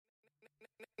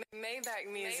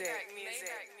Maybach music.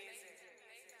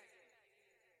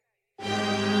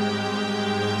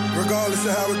 Regardless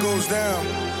of how it goes down,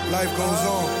 life goes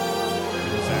on.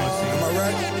 Am I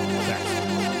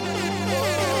right?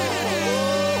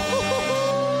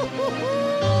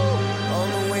 On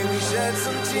the way we shed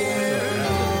some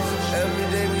tears. Every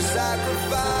day we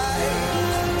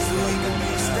sacrifice so we can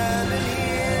be standing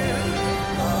here.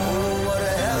 Oh, what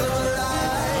a hell of a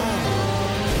life.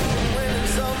 Waiting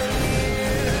so many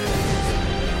years.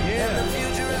 And the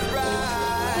future is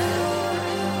bright.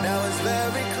 Now it's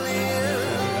very clear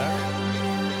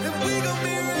that we gon'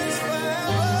 be rich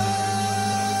forever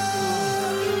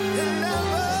and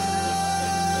ever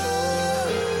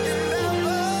and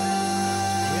ever.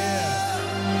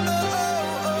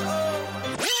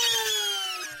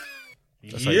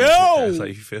 That's how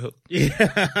you feel? Yeah.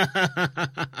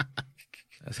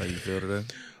 That's how you feel today?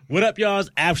 What up, y'all? It's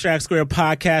Abstract Square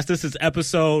Podcast. This is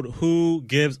episode Who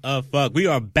Gives a Fuck. We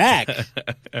are back.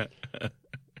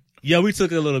 Yo, we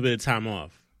took a little bit of time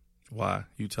off. Why?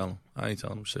 You tell them. I ain't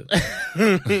telling them shit.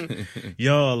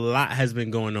 Yo, a lot has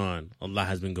been going on.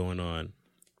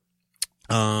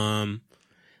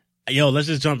 Yo, let's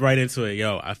just jump right into it.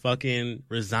 Yo, I fucking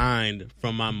resigned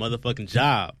from my motherfucking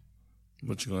job.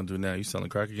 What you gonna do now? You selling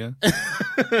crack again?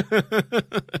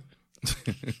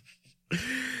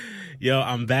 Yo,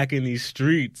 I'm back in these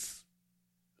streets.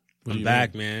 What do I'm you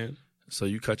back, mean? man. So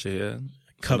you cut your hair?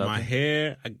 Cut for my nothing?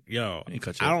 hair. You ain't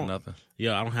cut your hair for nothing.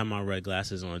 Yo, I don't have my red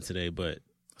glasses on today, but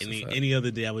That's a fact. any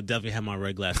other day I would definitely have my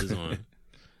red glasses on.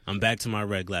 I'm back to my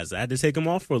red glasses. I had to take them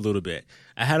off for a little bit.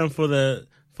 I had them for the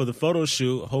photo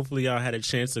shoot. Hopefully y'all had a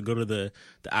chance to go to the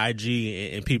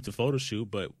IG and peep the photo shoot,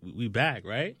 but we back,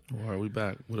 right? All right, we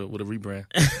back with a rebrand.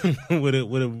 with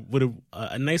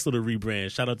a nice little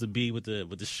rebrand. Shout out to B with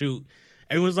the shoot.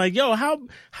 Everyone's like, "Yo,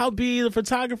 how B the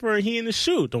photographer? He in the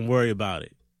shoot? Don't worry about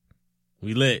it.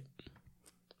 We lit."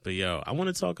 But yo, I want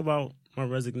to talk about my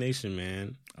resignation,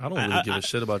 man. I don't really give a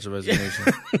shit about your resignation.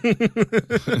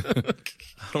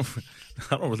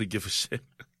 I don't really give a shit.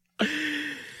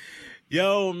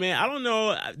 Yo, man, I don't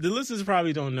know. The listeners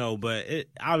probably don't know, but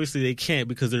obviously they can't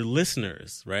because they're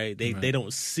listeners, right? They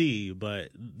don't see, but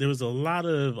there was a lot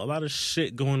of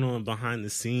shit going on behind the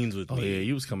scenes with Oh me. yeah,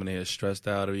 you was coming in here stressed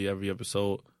out every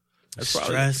episode. It's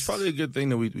Stressed. probably a good thing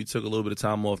that we took a little bit of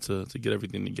time off to get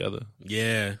everything together.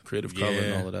 Yeah, Creative cover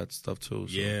and all of that stuff too.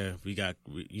 So. Yeah, we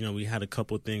had a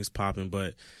couple things popping,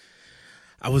 but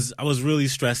I was really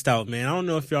stressed out, man. I don't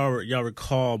know if y'all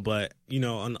recall, but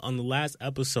on the last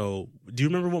episode, do you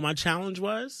remember what my challenge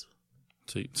was?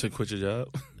 To quit your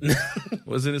job?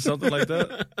 Wasn't it something like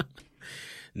that?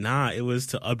 Nah, it was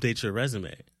to update your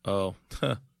resume. Oh,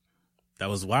 That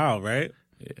was wild, right?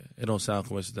 yeah. It don't sound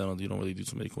coincidental. You don't really do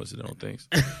too many coincidental things.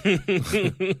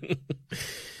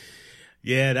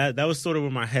 Yeah, that was sort of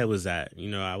where my head was at.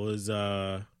 I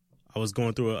was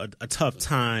going through a tough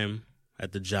time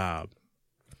at the job,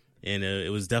 and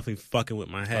it was definitely fucking with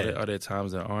my head. Are there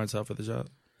times that aren't tough at the job?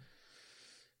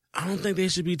 I don't think they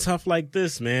should be tough like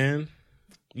this, man.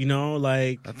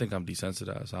 Like I think I'm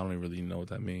desensitized. So I don't even really know what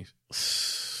that means.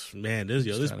 man, there's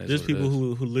Kinda is there's what it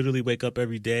people is. who literally wake up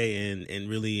every day and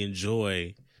really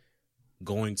enjoy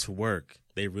going to work.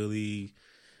 They really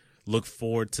look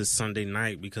forward to Sunday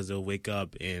night because they'll wake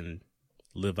up and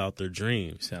live out their You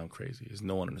dreams. sound crazy. There's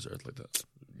no one on this earth like that.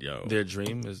 Yo, Their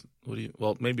dream is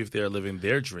well, maybe if they're living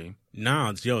their dream.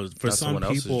 nah, yo, for Not some someone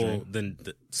else's people, dream.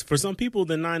 for some people,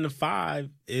 the 9 to 5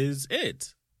 is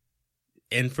it,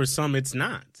 and for some, it's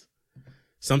not.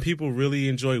 Some people really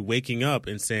enjoy waking up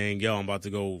and saying, "Yo, I'm about to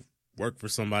go work for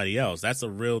somebody else." That's a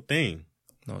real thing.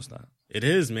 No, it's not. It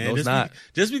is, man. No, it's not.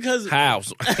 Just because How?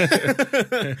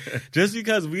 just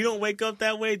because we don't wake up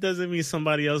that way doesn't mean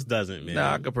somebody else doesn't, man.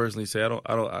 Nah, I could personally say I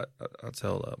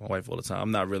tell my wife all the time.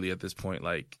 I'm not really at this point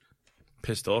like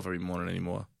pissed off every morning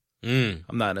anymore. Mm.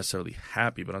 I'm not necessarily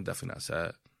happy, but I'm definitely not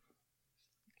sad.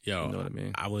 Yo, You know what I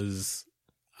mean? I was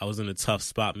in a tough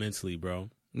spot mentally, bro.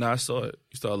 Nah, I saw it.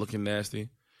 You started looking nasty.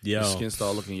 Yo, Your skin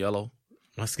started looking yellow.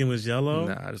 my skin was yellow.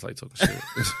 Nah, I just like talking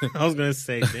shit. I was gonna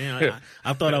say, damn,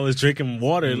 I thought I was drinking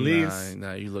water at least.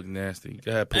 Nah, you look nasty.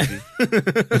 Go ahead,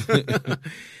 Pookie.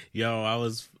 Yo, I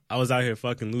was out here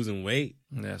fucking losing weight.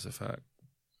 That's a fact.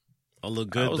 I look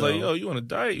good. I was though. like, yo, you on a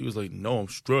diet? He was like, no, I'm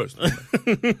stressed. I'm like,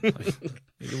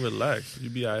 nigga, relax. You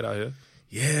be all right out here.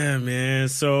 Yeah, man.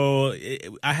 So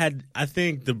I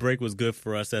think the break was good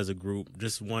for us as a group.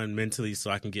 Just one, mentally,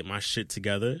 so I can get my shit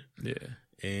together, Yeah.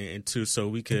 and two, so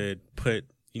we could put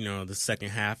the second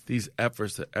half. These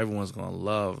efforts that everyone's gonna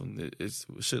love. It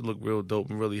should look real dope.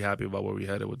 I'm really happy about where we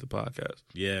headed with the podcast.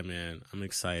 Yeah, man, I'm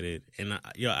excited, and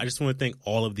I just want to thank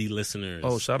all of the listeners.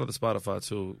 Oh, shout out to Spotify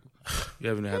too. You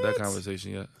haven't had that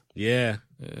conversation yet. Yeah.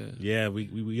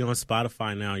 We on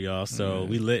Spotify now, y'all. So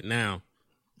we lit now.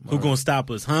 Who gonna stop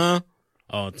us, huh?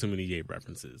 Oh, too many Ye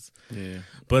references. Yeah,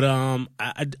 but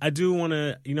I do want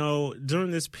to,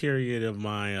 during this period of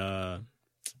my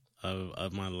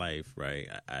of my life, right?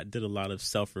 I did a lot of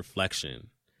self-reflection.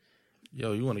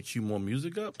 Yo, you want to cue more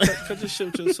music up? Cut this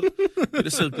shit with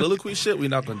this soliloquy shit. We're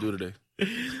not gonna do today.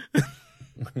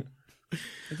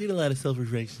 I did a lot of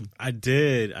self-reflection. I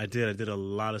did a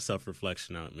lot of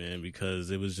self-reflection out, man,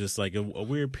 because it was just like a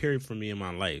weird period for me in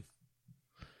my life.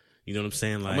 You know what I'm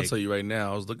saying? Like, I'm gonna tell you right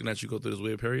now, I was looking at you go through this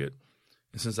weird period,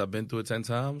 and since I've been through it 10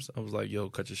 times, I was like, yo,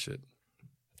 cut your shit.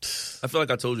 I feel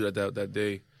like I told you that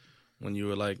day when you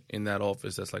were like in that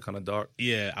office that's like kind of dark.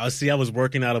 Yeah, I was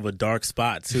working out of a dark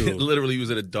spot too. Literally, you was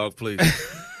in a dark place.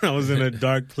 I was in a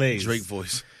dark place. Drake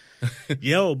voice.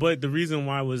 Yo, but the reason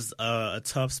why it was a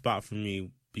tough spot for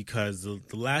me, because the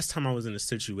last time I was in a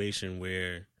situation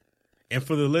where, and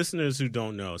for the listeners who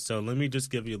don't know, so let me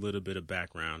just give you a little bit of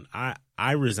background.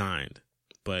 I resigned,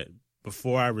 but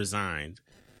before I resigned,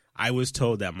 I was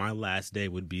told that my last day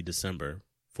would be December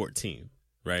 14th,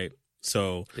 right?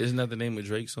 So isn't that the name of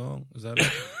Drake's song? Is that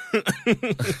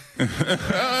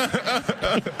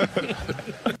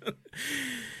it?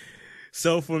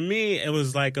 So for me, it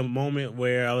was like a moment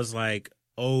where I was like,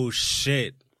 oh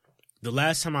shit. The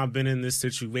last time I've been in this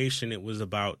situation, it was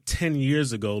about 10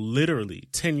 years ago, literally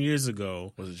 10 years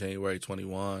ago. Was it January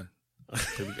 21?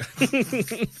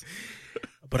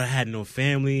 But I had no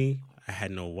family. I had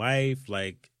no wife.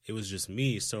 Like, it was just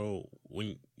me. So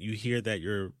when you hear that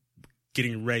you're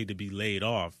getting ready to be laid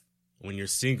off, when you're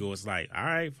single, it's like, all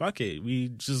right, fuck it. We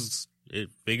just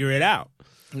figure it out.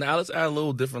 Now, let's add a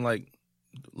little different, like,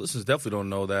 listeners definitely don't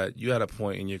know that you had a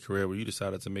point in your career where you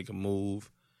decided to make a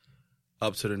move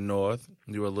up to the north.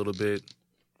 You were a little bit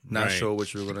not sure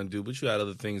what you were going to do, but you had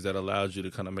other things that allowed you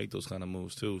to kind of make those kind of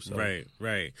moves too. So. Right.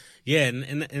 Yeah,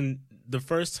 and the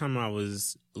first time I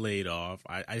was laid off,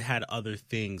 I had other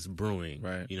things brewing.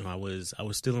 Right. I was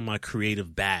still in my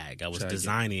creative bag. I was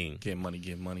designing. Get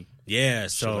money. Yeah,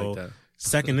 so like that.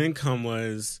 Second income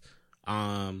wasn't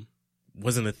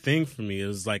a thing for me. It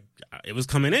was like it was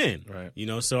coming in. Right.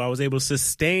 So I was able to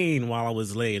sustain while I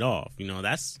was laid off.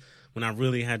 That's when I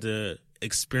really had to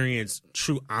experience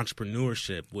true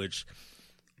entrepreneurship, which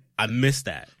I missed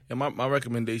that. And my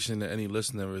recommendation to any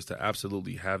listener is to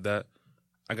absolutely have that.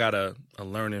 I got a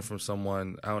learning from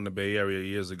someone out in the Bay Area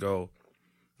years ago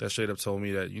that straight up told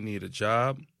me that you need a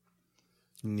job,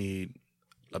 you need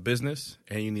a business,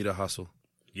 and you need a hustle.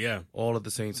 Yeah. All at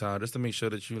the same time, just to make sure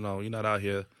that you're not out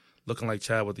here looking like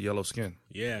Chad with the yellow skin.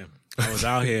 Yeah. I was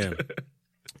out here.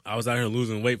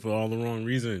 Losing weight for all the wrong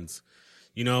reasons.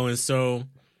 And so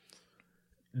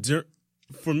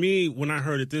for me, when I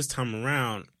heard it this time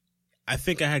around, I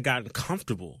think I had gotten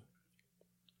comfortable.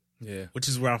 Yeah. Which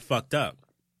is where I fucked up.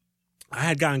 I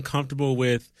had gotten comfortable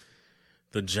with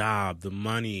the job, the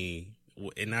money,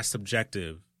 and that's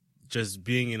subjective. Just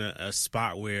being in a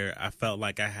spot where I felt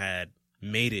like I had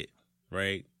made it,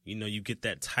 right? You get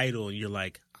that title and you're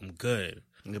like, I'm good.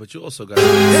 Yeah, but you also got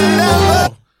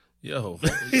yo,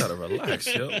 you gotta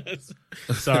relax, yo.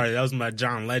 Sorry, that was my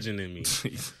John Legend in me.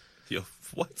 Yo,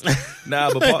 what?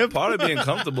 Nah, but part of being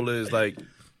comfortable is like,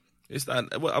 it's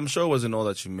not. Well, I'm sure it wasn't all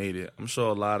that you made it. I'm sure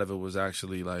a lot of it was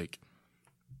actually like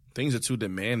things are too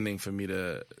demanding for me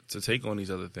to take on these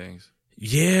other things.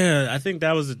 Yeah, I think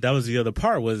that was the other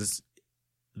part, was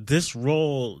this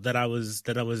role that I was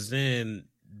in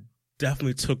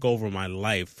definitely took over my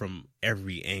life from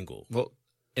every angle. Well,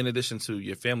 in addition to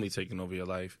your family taking over your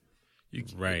life,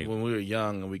 when we were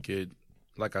young and we could,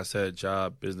 like I said,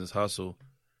 job, business, hustle.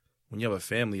 When you have a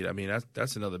family, I mean,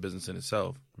 that's another business in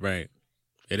itself. Right.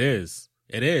 It is.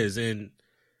 And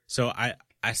so I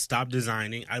stopped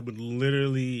designing. I would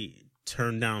literally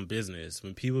turn down business.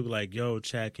 When people would be like, yo,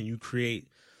 Chad, can you create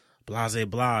blah, blah,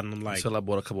 blah? And I'm like... Until I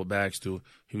bought a couple bags, too.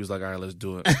 He was like, all right, let's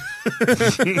do it.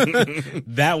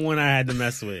 That one I had to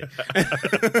mess with.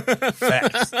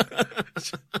 Facts.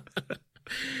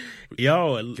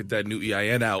 Yo. Get that new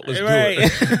EIN out. Let's do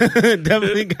it.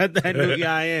 Definitely got that new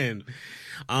EIN.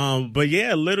 But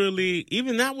yeah, literally,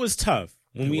 even that was tough.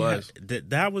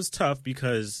 That was tough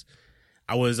because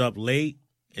I was up late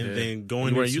and then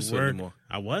going into work.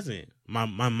 I wasn't. My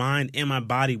mind and my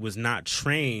body was not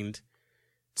trained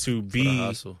to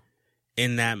be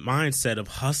in that mindset of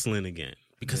hustling again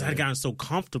because I'd gotten so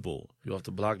comfortable. You're off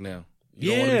the block now.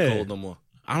 You don't want to be cold no more.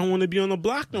 I don't want to be on the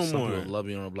block no Some more. people love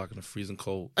being on the block in the freezing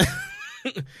cold.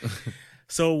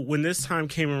 So when this time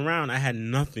came around, I had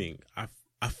nothing. I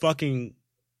fucking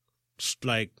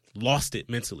like lost it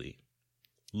mentally.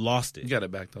 Lost it. You got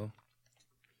it back though.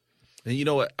 And you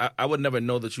know what? I would never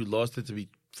know that you lost it, to be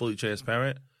fully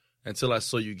transparent, until I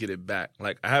saw you get it back.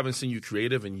 Like, I haven't seen you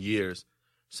creative in years,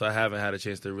 so I haven't had a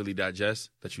chance to really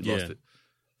digest that you lost it.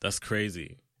 That's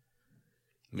crazy.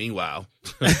 Meanwhile,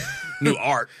 new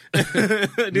art,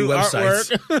 new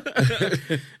websites,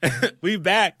 artwork. We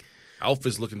back.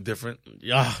 Outfits looking different.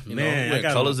 Yeah, man, I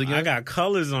got colors again. I got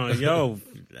colors on. Yo,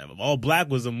 all black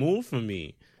was a move for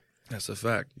me. That's a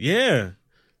fact. Yeah,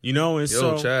 you know. And Yo,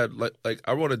 so, Chad, like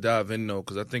I want to dive in though,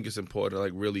 because I think it's important to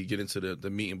like really get into the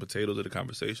meat and potatoes of the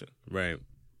conversation. Right.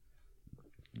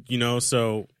 You know,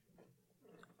 so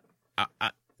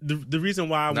the reason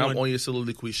why I'm on your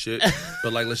soliloquy shit,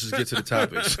 but like let's just get to the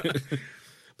topics.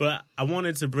 But I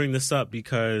wanted to bring this up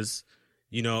because,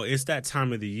 you know, it's that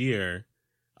time of the year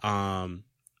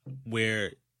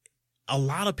where a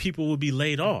lot of people will be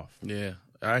laid off. Yeah.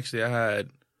 I had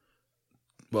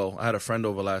a friend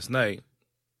over last night.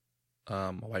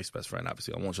 My wife's best friend,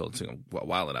 obviously. I want y'all to think I'm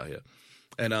wilding out here.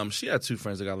 And she had two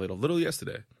friends that got laid off literally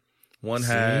yesterday. One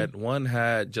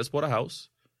had just bought a house,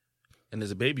 and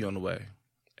there's a baby on the way.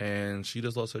 And she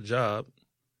just lost her job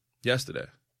yesterday.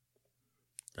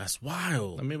 That's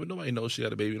wild. I mean, but nobody knows she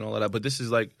had a baby and all of that. But this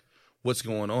is like what's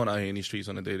going on out here in these streets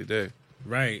on a day-to-day.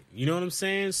 Right. You know what I'm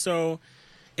saying? So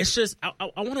it's just, I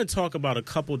want to talk about a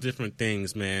couple different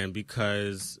things, man,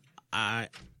 because I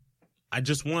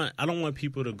don't want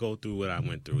people to go through what I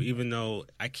went through, even though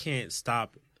I can't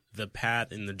stop the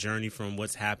path and the journey from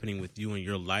what's happening with you in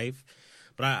your life.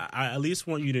 But I at least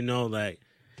want you to know that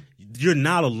you're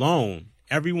not alone.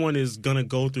 Everyone is going to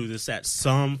go through this at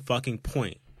some fucking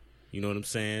point. You know what I'm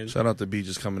saying? Shout out to B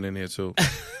just coming in here, too.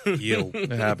 Yo.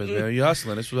 It happens, man. You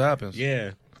hustling. This is what happens.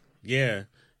 Yeah. Yeah.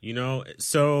 You know,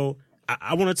 so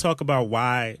I want to talk about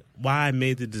why I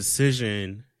made the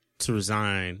decision to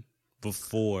resign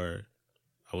before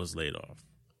I was laid off.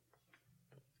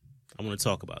 I want to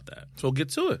talk about that. So get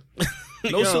to it.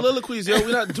 No soliloquies, yo.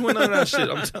 We're not doing none of that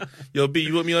shit. Yo, B,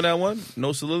 you with me on that one?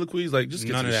 No soliloquies? Like, just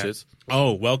get None to the of that. shits.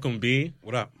 Oh, welcome, B.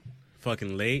 What up?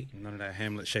 Fucking late. None of that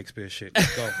Hamlet Shakespeare shit.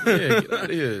 Let's go. Yeah, get out of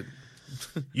here.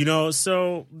 You know,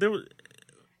 so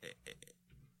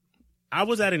I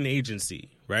was at an agency,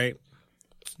 right?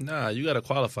 Nah, you got to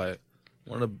qualify it.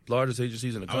 One of the largest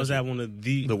agencies in the country. I was at one of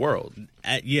the world.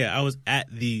 I was at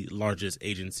the largest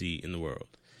agency in the world.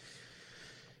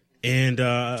 And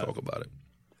Talk about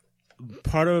it.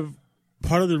 part of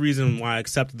the reason why I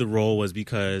accepted the role was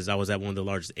because I was at one of the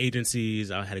largest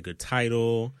agencies. I had a good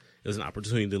title. It was an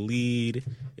opportunity to lead.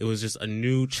 It was just a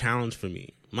new challenge for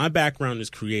me. My background is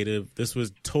creative. This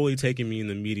was totally taking me in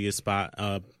the media spot,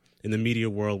 in the media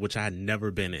world, which I had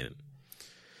never been in.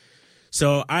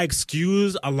 So I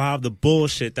excused a lot of the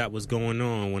bullshit that was going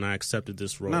on when I accepted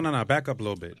this role. No. Back up a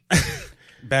little bit.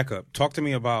 Back up. Talk to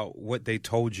me about what they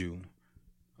told you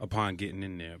upon getting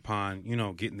in there, upon, you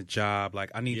know, getting the job.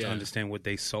 Like, I need to understand what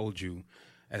they sold you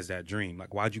as that dream.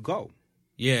 Like, why'd you go?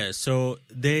 Yeah, so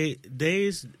they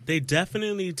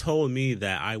definitely told me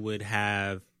that I would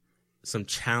have some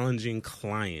challenging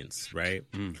clients, right?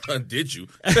 Did you?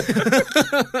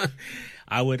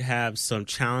 I would have some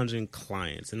challenging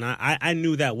clients. And I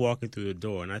knew that walking through the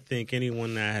door. And I think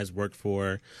anyone that has worked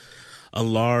for a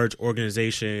large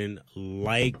organization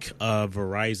like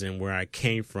Verizon, where I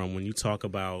came from, when you talk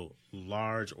about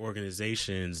large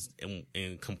organizations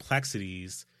and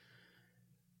complexities,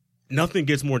 nothing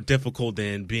gets more difficult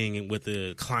than being with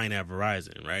a client at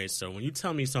Verizon, right? So when you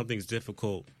tell me something's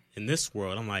difficult in this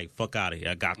world, I'm like, fuck out of here.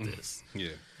 I got this. Yeah.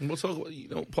 We'll talk about, you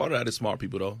know, part of that is smart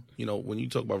people, though. You know, when you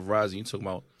talk about Verizon, you talk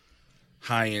about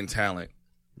high-end talent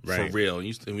for real.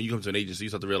 And when you come to an agency, you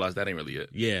start to realize that ain't really it.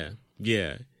 Yeah.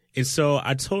 And so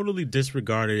I totally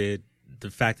disregarded the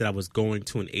fact that I was going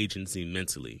to an agency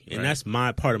mentally. And that's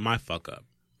my part of my fuck up,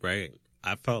 right?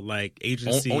 I felt like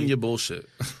agency... Own your bullshit.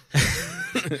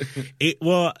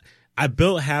 I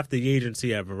built half the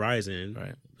agency at Verizon.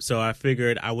 Right. So I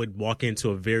figured I would walk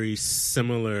into a very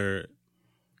similar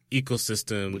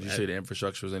ecosystem. Would you say the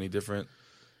infrastructure was any different?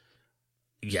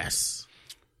 Yes.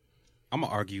 I'm going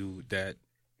to argue that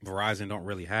Verizon don't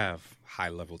really have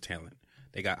high-level talent.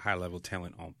 They got high-level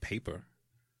talent on paper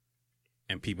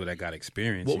and people that got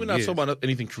experience. Well, we're not talking about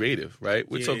anything creative, right?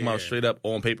 We're talking about straight up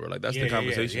on paper. Like, that's the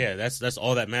conversation. Yeah, that's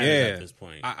all that matters at this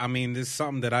point. I mean, there's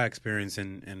something that I experience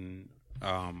in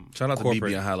Shout out corporate, to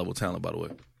BB and high-level talent, by the way.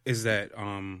 is that,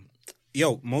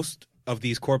 most of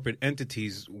these corporate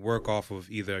entities work off of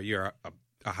either you're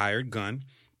a hired gun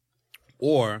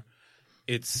or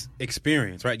it's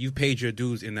experience, right? You've paid your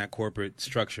dues in that corporate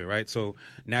structure, right? So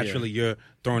naturally you're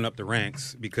throwing up the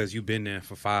ranks because you've been there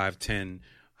for 5, 10,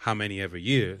 how many ever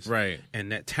years. Right.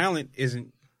 And that talent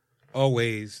isn't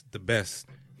always the best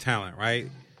talent, right?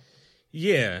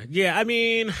 Yeah. I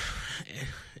mean,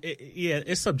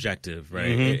 it's subjective, right?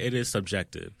 It is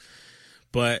subjective.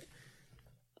 But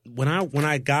when I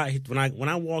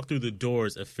walked through the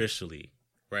doors officially,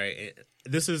 right?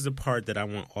 This is the part that I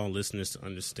want all listeners to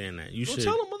understand that you should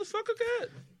tell them, motherfucker,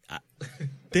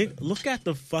 good. look at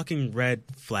the fucking red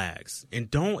flags and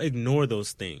don't ignore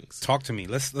those things. Talk to me.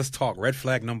 Let's talk. Red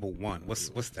flag number 1. What's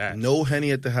that? No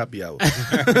Henny at the happy hour.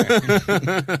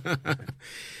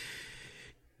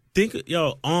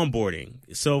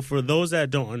 Onboarding. So for those that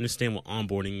don't understand what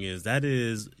onboarding is, that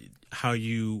is how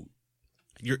your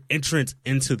entrance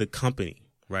into the company,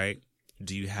 right?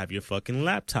 Do you have your fucking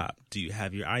laptop? Do you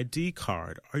have your ID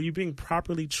card? Are you being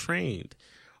properly trained?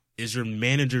 Is your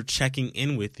manager checking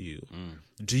in with you?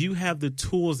 Do you have the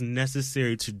tools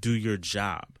necessary to do your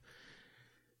job?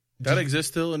 That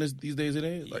exists still in these days and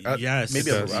age? Like, Yes.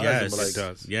 Maybe It I'm does. but like, It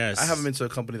does. Yes. I haven't been to a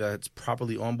company that's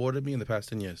properly onboarded me in the past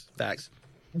 10 years. Facts.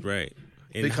 Right.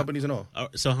 And Big companies and all.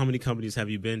 So how many companies have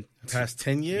you been to? Past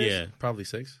 10 years? Yeah. Probably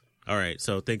 6. All right.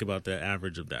 So think about the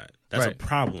average of that. That's a Right.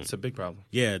 problem. It's a big problem.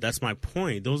 Yeah, that's my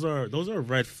point. Those are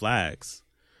red flags,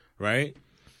 right?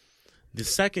 The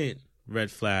second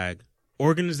red flag,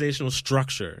 organizational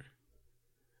structure.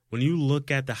 When you look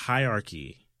at the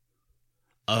hierarchy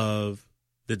of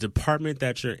the department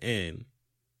that you're in,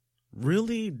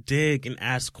 really dig and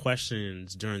ask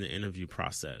questions during the interview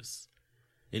process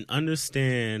and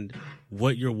understand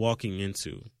what you're walking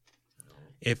into.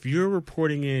 If you're,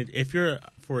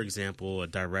 for example, a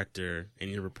director and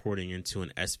you're reporting into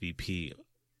an SVP,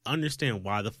 understand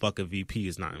why the fuck a VP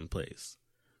is not in place.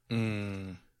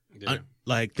 Yeah.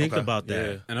 Think about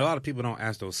that. Yeah. And a lot of people don't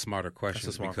ask those smarter questions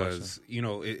That's a smart because,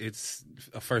 it's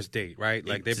a first date, right?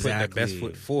 Like they put their best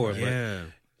foot forward, Yeah.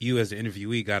 but you as the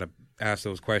interviewee got to ask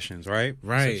those questions, right? That's a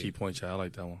Right. key point, child. I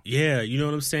like that one. Yeah, you know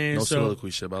what I'm saying? No So, soliloquy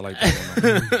shit, but I like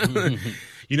that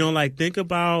one. think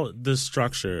about the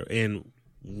structure and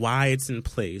why it's in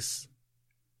place.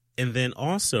 And then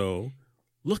also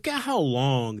look at how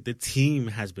long the team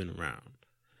has been around.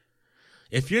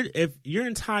 If your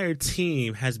entire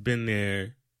team has been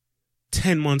there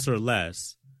 10 months or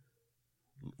less,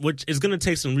 which is going to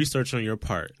take some research on your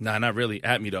part. Nah, not really.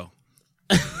 At me, though.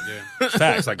 Yeah.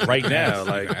 Facts. Like right now.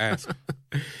 Like Ask.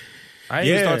 I ain't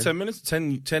even start 10 minutes.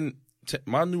 10,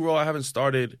 my new role, I haven't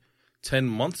started 10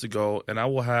 months ago, and I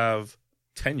will have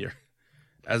tenure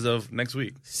as of next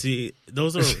week. See,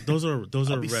 those are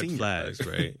be red senior. flags,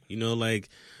 right?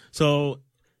 So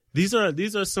these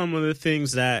are some of the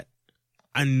things that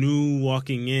I knew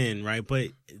walking in, right? But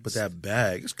that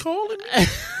bag is calling.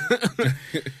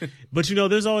 But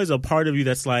there's always a part of you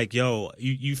that's like, yo,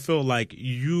 you feel like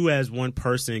you as one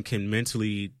person can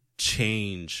mentally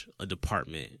change a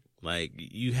department. Like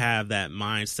you have that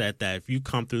mindset that if you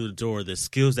come through the door, the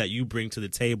skills that you bring to the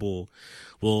table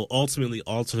will ultimately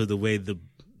alter the way the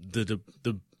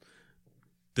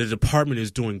department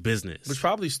is doing business. Which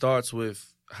probably starts with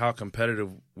how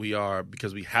competitive we are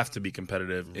because we have to be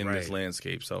competitive in this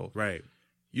landscape. So right.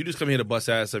 You just come here to bust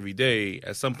ass every day.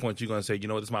 At some point, you're going to say,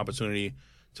 this is my opportunity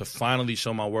to finally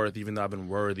show my worth, even though I've been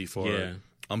worthy for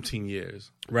umpteen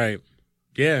years. Right.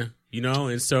 Yeah.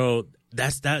 And so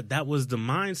that was the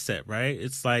mindset, right?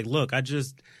 It's like, look, I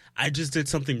just did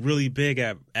something really big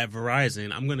at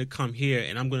Verizon. I'm going to come here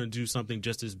and I'm going to do something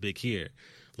just as big here.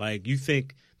 Like, you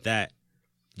think that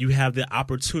you have the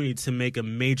opportunity to make a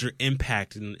major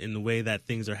impact in the way that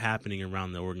things are happening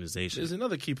around the organization. There's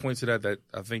another key point to that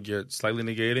I think you're slightly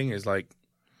negating is like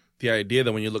the idea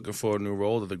that when you're looking for a new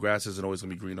role, that the grass isn't always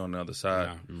going to be green on the other side.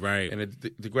 Yeah. Right. And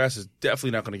the grass is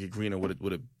definitely not going to get greener with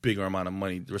a bigger amount of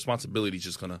money. The responsibility is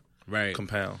just going to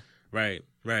compound. Right.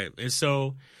 And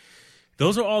so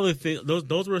those are all the things.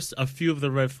 Those were a few of the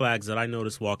red flags that I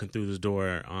noticed walking through this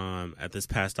door at this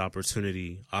past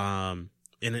opportunity.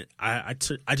 And I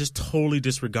just totally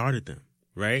disregarded them.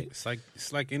 Right?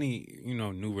 It's like any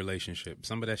new relationship.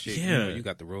 Some of that shit, Yeah. you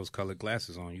got the rose-colored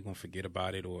glasses on. You gonna forget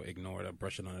about it or ignore it or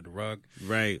brush it under the rug.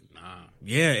 Right. Nah.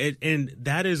 Yeah. And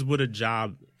that is what a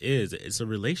job is. It's a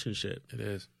relationship. It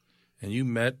is. And you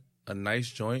met a nice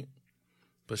joint,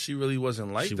 but she really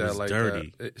wasn't like She that. was like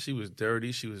dirty. She was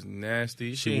dirty. She was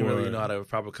nasty. She She didn't really wore- know how to have a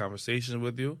proper conversation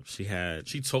with you. She had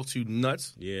She talked to you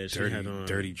nuts. she had on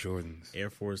Dirty Jordans. Air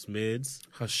Force mids.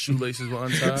 Her shoelaces were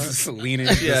untied. Leaning,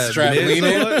 She had strap mids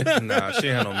leaning, on. Nah, she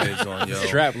had no mids on, yo.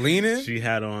 strap leaning. She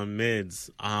had on mids.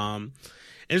 And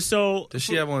so Does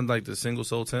she have on like the single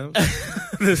soul Tim?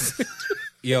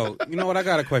 Yo, you know what? I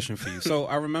got a question for you. So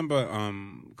I remember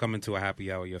coming to a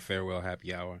happy hour, your farewell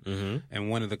happy hour, and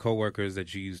one of the coworkers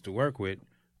that you used to work with,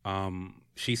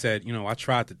 she said, you know, I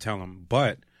tried to tell him,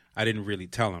 but I didn't really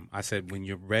tell him. I said, when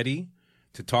you're ready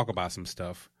to talk about some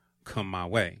stuff, come my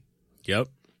way. Yep.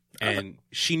 And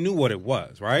she knew what it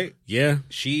was, right? Yeah.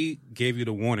 She gave you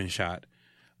the warning shot.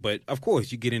 But of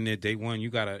course, you get in there day one, you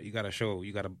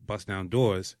gotta bust down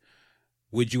doors.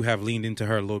 Would you have leaned into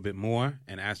her a little bit more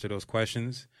and asked her those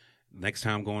questions next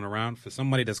time going around? For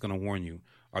somebody that's gonna warn you,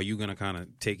 are you gonna kind of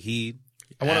take heed?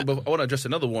 I want to address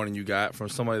another warning you got from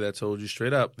somebody that told you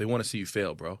straight up they want to see you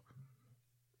fail, bro.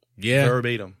 Yeah.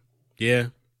 Verbatim. Yeah.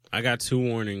 I got 2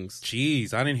 warnings.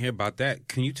 Jeez, I didn't hear about that.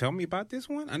 Can you tell me about this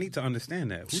one? I need to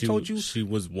understand that. Who told you? She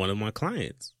was one of my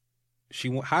clients.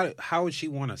 How would she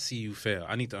want to see you fail?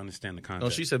 I need to understand the context. No,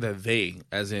 she said that they,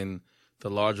 as in the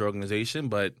larger organization,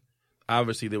 but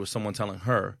obviously there was someone telling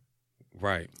her.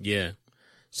 Right. Yeah.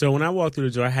 So when I walked through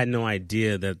the door, I had no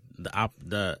idea that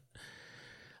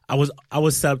I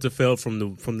was set up to fail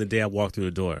from the day I walked through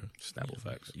the door. Snapple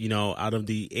facts. You know, out of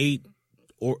the 8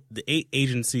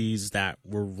 agencies that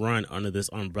were run under this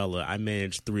umbrella, I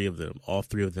managed 3 of them. All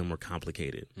 3 of them were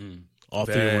complicated. All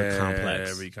 3 of them were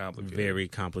complex. Very complicated. Very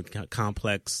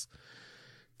complex,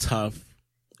 tough,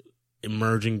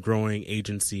 emerging, growing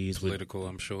agencies. Political,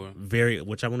 I'm sure.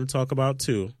 Which I want to talk about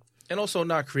too. And also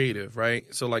not creative, right?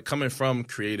 So like coming from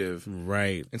creative,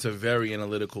 right? It's a very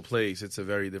analytical place. It's a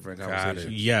very different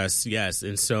conversation. Yes.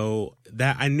 And so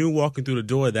that I knew walking through the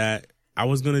door that I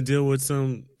was going to deal with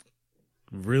some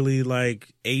really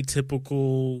like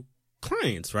atypical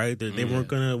clients, right? They weren't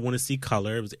going to want to see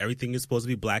color. Everything is supposed to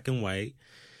be black and white.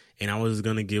 And I was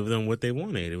going to give them what they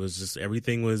wanted. It was just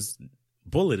everything was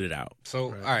bulleted out. So,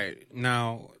 all right,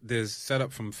 now there's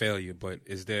setup from failure, but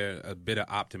is there a bit of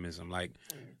optimism? Like,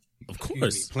 of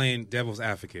course, playing devil's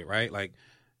advocate, right? Like,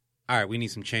 all right, we need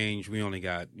some change. We only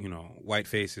got, white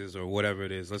faces or whatever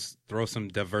it is. Let's throw some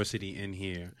diversity in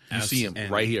here. You see him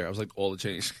right here. I was like, all the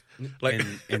change. Like,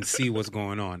 and see what's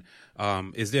going on.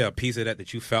 Is there a piece of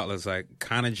that you felt was like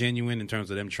kind of genuine in terms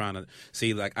of them trying to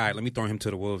see like, all right, let me throw him to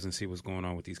the wolves and see what's going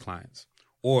on with these clients?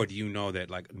 Or do you know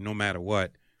that like no matter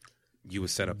what, you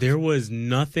would set up? There was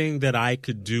nothing that I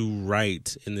could do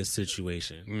right in this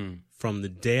situation. From the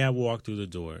day I walked through the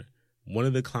door, one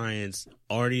of the clients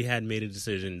already had made a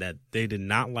decision that they did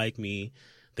not like me.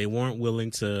 They weren't willing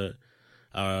to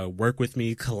work with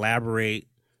me, collaborate.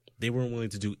 They weren't willing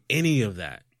to do any of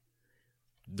that.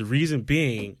 The reason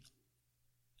being,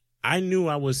 I knew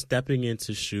I was stepping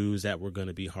into shoes that were going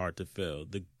to be hard to fill.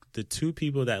 The 2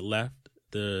 people that left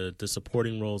the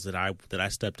supporting roles that I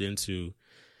stepped into,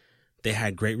 they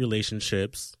had great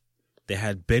relationships. They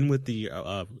had been with the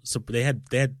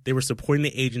they were supporting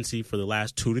the agency for the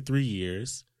last 2 to 3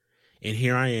 years, and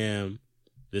here I am,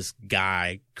 this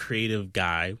guy, creative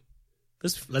guy.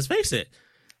 Let's face it,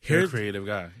 here creative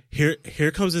guy.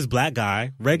 Here comes this black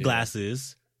guy, red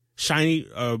glasses, shiny,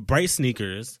 bright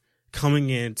sneakers, coming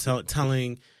in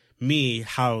telling me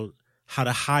how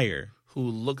to hire. Who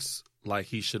looks like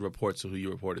he should report to who you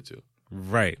reported to.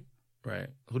 Right.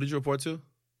 Who did you report to?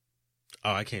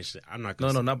 Oh, I can't. I'm not.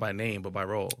 No, not by name, but by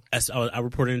role. I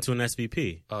reported into an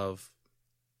SVP of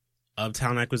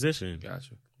talent acquisition.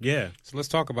 Gotcha. Yeah. So let's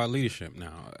talk about leadership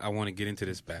now. I want to get into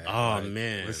this bag. Oh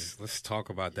man, let's talk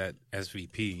about that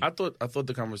SVP. I thought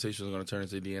the conversation was going to turn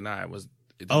into D&I.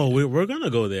 We're gonna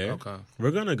go there. Okay,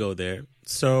 we're gonna go there.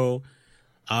 So,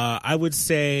 I would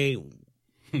say,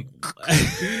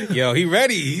 yo, he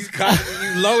ready. He's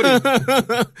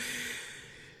loaded.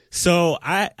 So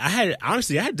I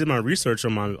had did my research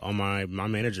on my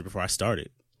manager before I started.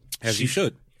 As you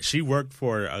should. She worked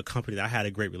for a company that I had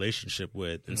a great relationship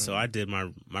with, and so I did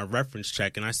my reference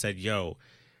check, and I said, "Yo,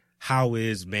 how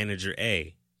is manager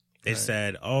A?" They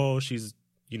said, "Oh, she's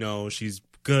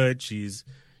good. She's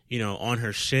on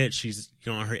her shit. She's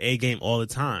on her A game all the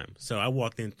time." So I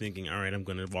walked in thinking, "All right, I'm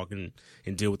going to walk in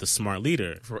and deal with a smart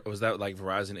leader." Was that like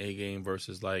Verizon A game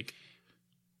versus like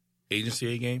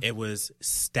agency A game? It was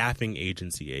staffing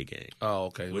agency A game. Oh,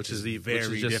 okay. Which is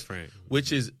very different.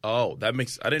 That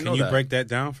makes I didn't know that. Can you break that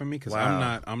down for me? Because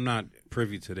Wow. I'm not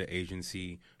privy to the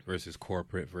agency versus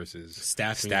corporate versus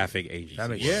Staffing agency. That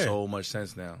makes so much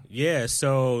sense now. Yeah,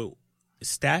 so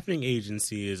staffing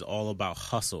agency is all about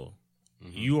hustle.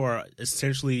 You are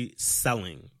essentially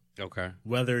selling. Okay.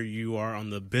 Whether you are on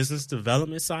the business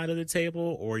development side of the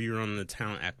table or you're on the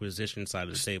talent acquisition side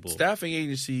of the table. Staffing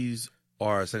agencies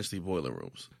are essentially boiler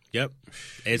rooms. Yep.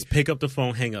 It's pick up the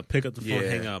phone, hang up, pick up the phone,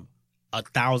 hang up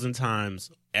 1,000 times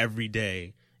every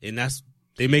day. And that's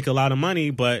They make a lot of money,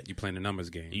 but You playing the numbers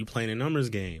game. you playing a numbers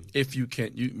game. If you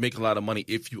make a lot of money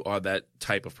if you are that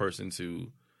type of person to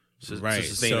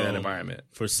sustain that environment.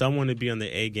 For someone to be on the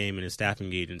A game in a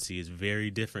staffing agency is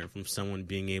very different from someone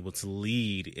being able to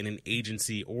lead in an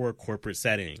agency or a corporate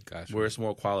setting. Got you. Where it's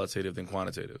more qualitative than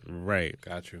quantitative. Right.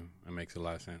 Got you. That makes a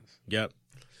lot of sense. Yep.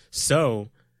 So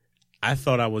I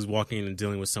thought I was walking in and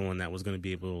dealing with someone that was going to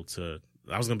be able to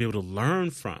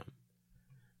learn from.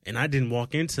 And I didn't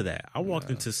walk into that. I walked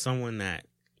into someone that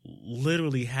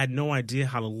literally had no idea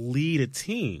how to lead a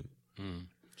team.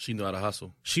 She knew how to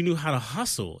hustle. She knew how to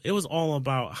hustle. It was all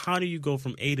about how do you go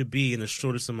from A to B in the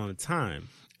shortest amount of time.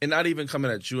 And not even coming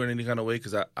at you in any kind of way,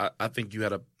 because I think you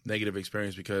had a negative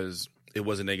experience because it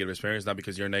was a negative experience, not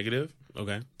because you're negative.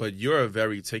 Okay. But you're a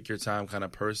very take your time kind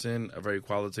of person, a very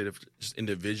qualitative just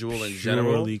individual in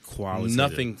general. Purely qualitative.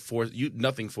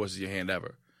 Nothing forces your hand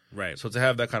ever. Right. So to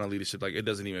have that kind of leadership, like, it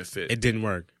doesn't even fit. It didn't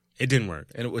work. It didn't work.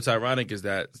 And what's ironic is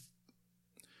that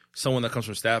someone that comes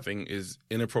from staffing is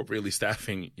inappropriately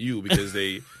staffing you because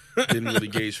they didn't really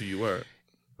gauge who you were.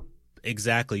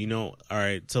 Exactly. All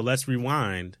right. So let's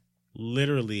rewind.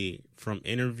 Literally from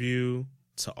interview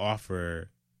to offer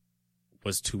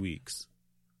was 2 weeks.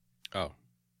 Oh.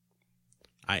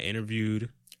 I interviewed.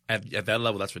 At that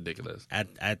level, that's ridiculous.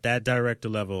 At that director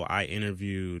level, I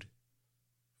interviewed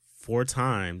 4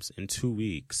 times in 2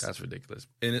 weeks. That's ridiculous.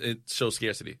 And it shows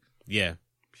scarcity. Yeah.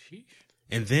 Sheesh.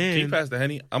 And then Can you pass the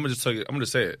Henny? I'm gonna just tell you. I'm gonna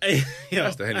say it.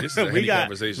 Pass the Henny. This is a Henny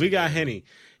conversation. We got Henny.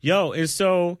 Yo, and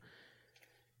so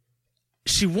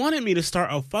she wanted me to start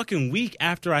a fucking week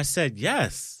after I said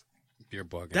yes. You're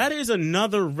bugging. That is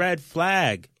another red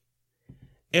flag.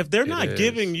 If they're not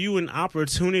giving you an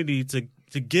opportunity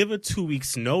to give a 2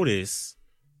 weeks notice,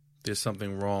 There's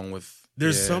something wrong with.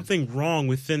 there's something wrong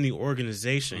within the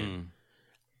organization.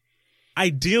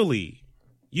 Ideally,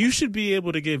 you should be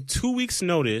able to give 2 weeks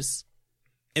notice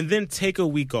and then take a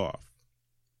week off.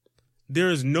 There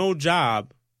is no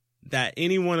job that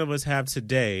any one of us have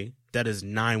today that is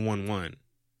 911.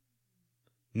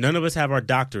 None of us have our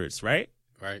doctorates, right?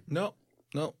 Right. No,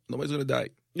 nobody's gonna die.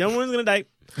 No one's gonna die.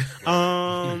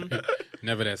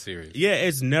 Never that serious. Yeah,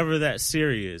 it's never that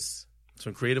serious.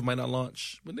 Some creative might not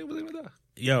launch, but they was gonna die.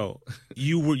 Yo,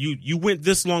 you went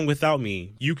this long without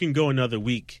me. You can go another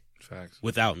week Facts.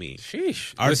 without me.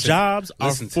 Sheesh. Our jobs are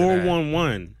listen to that.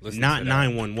 411, not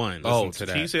 911. Oh, to can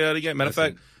that. you say that again? Matter of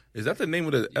fact, is that the name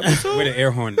of the episode? Where the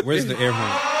air horn? Where's the air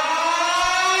horn?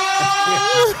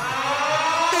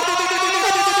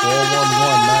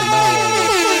 411, not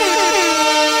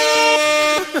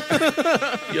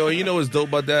 911. Yo, you know what's dope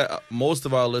about that? Most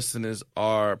of our listeners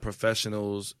are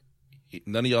professionals.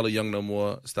 None of y'all are young no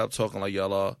more. Stop talking like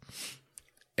y'all are.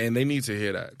 And they need to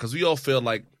hear that. Because we all feel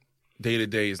like day to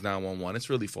day is 911. It's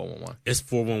really 411. It's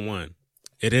 411.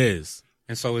 It is.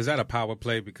 And so is that a power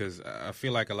play? Because I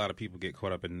feel like a lot of people get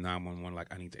caught up in 911,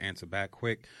 like, I need to answer back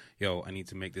quick. Yo, I need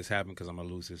to make this happen because I'm going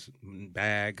to lose this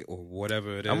bag or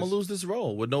whatever it is. I'm going to lose this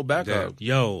role with no backup.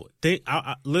 Yo,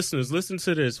 listeners, listen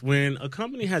to this. When a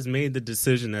company has made the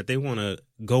decision that they want to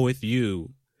go with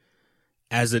you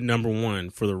as a number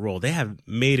one for the role, they have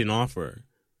made an offer.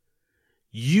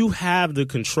 You have the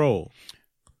control.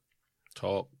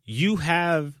 Talk. You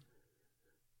have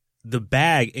the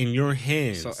bag in your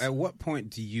hands. So at what point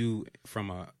do you, from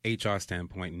a HR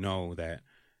standpoint, know that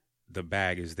the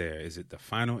bag is there? Is it the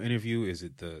final interview? Is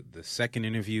it the second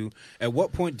interview? At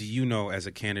what point do you know as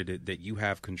a candidate that you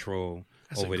have control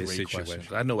over this situation?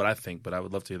 Question. I know what I think, but I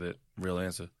would love to hear the real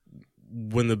answer.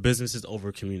 When the business is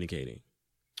over communicating.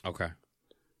 Okay.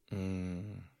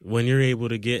 When you're able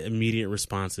to get immediate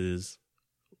responses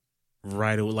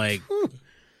right away, like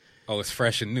Oh, it's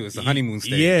fresh and new. It's the honeymoon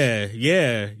stage.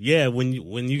 Yeah. When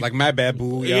you Like, my bad,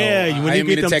 boo. Yo, when I you didn't mean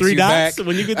get to them text 3 you dots, back.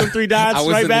 when you get them 3 dots, I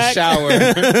was right in back. the shower.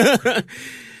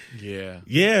 Yeah.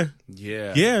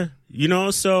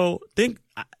 So think.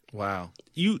 Wow.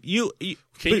 You Can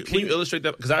you illustrate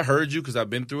that? Because I heard you because I've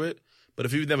been through it. But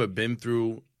if you've never been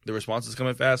through the responses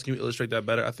coming fast, can you illustrate that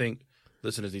better? I think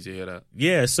listeners need to hear that.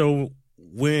 Yeah. So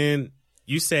when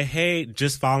you say, "Hey,"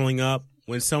 just following up.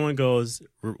 When someone goes,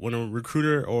 when a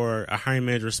recruiter or a hiring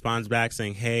manager responds back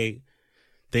saying, "Hey,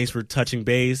 thanks for touching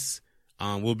base.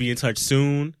 We'll be in touch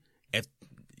soon." If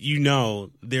you know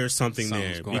there's something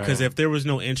there, because if there was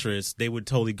no interest, they would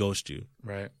totally ghost you.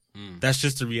 Right. That's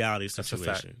just the reality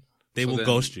situation. They will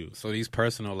ghost you. So these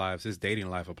personal lives, this dating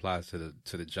life applies to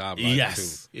the job life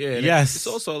Yes. too. Yeah. Yes. It's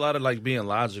also a lot of like being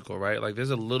logical, right? Like there's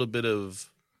a little bit of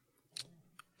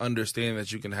understanding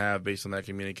that you can have based on that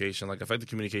communication. Like effective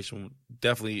communication will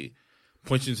definitely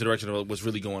point you in the direction of what's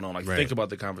really going on. Like, Right. think about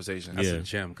the conversation. That's a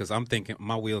gem because I'm thinking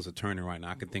my wheels are turning right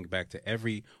now. I can think back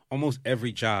to almost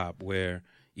every job where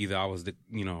either I was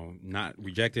not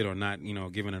rejected or not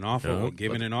given an offer or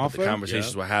given an offer. The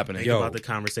conversations were happening. Think about the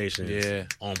conversation. Yeah.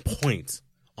 On point.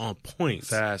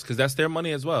 Fast, because that's their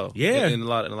money as well. Yeah. in a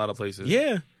lot of places.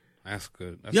 Yeah. That's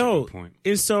good. That's a Yo, good point.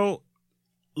 and so,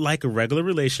 like a regular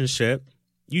relationship,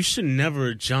 you should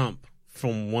never jump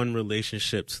from one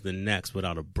relationship to the next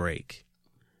without a break.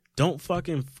 Don't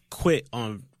fucking quit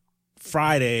on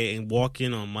Friday and walk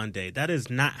in on Monday. That is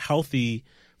not healthy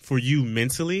for you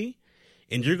mentally,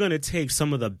 and you're going to take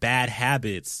some of the bad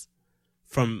habits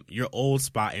from your old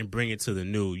spot and bring it to the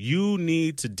new. You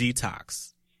need to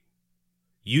detox.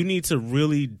 You need to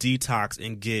really detox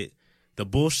and get the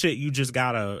bullshit you just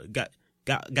got out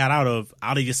of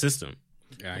your system.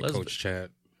 Yeah, Let's- Coach Chad.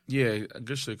 Yeah,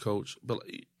 good shit, coach. But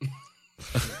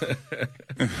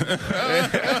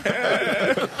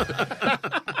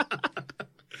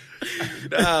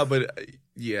nah, but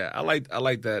yeah, I like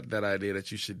that idea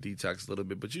that you should detox a little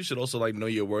bit, but you should also like know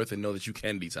your worth and know that you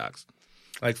can detox.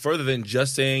 Like further than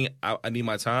just saying I need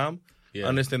my time,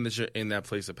 understand that you're in that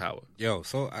place of power. Yo,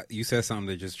 so you said something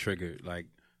that just triggered, like,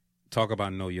 talk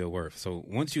about know your worth. So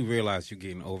once you realize you're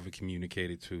getting over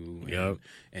communicated to,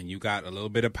 and you got a little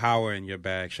bit of power in your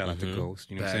bag, shout out to Ghost,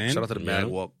 you know what I'm saying? Shout out to the bag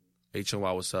walk.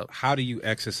 HNY, what's up? How do you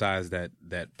exercise that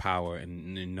power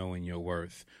and knowing your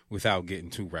worth without getting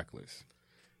too reckless?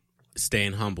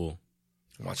 Staying humble.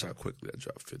 Watch how quickly I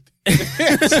drop 50.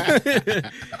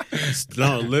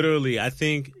 No, literally, I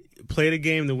think play the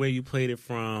game the way you played it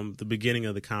from the beginning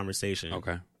of the conversation.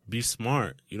 Okay. Be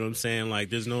smart. You know what I'm saying? Like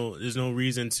there's no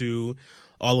reason to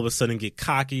all of a sudden get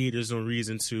cocky. There's no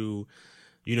reason to,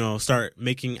 start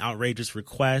making outrageous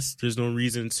requests. There's no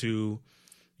reason to,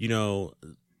 you're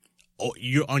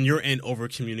on your end over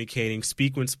communicating.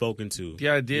 Speak when spoken to. The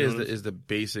idea is the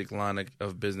basic line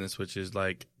of business, which is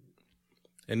like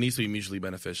it needs to be mutually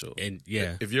beneficial. And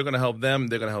yeah, if you're gonna help them,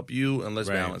 they're gonna help you, and let's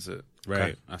Right. balance it. right.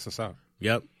 Okay. That's what's up.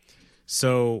 Yep.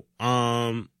 So,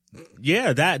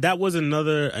 yeah, that was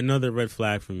another red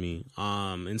flag for me.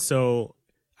 And so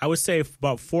I would say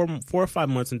about 4 or 5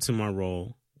 months into my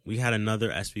role, we had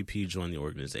another SVP join the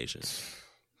organization.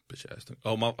 Bitch ass thing.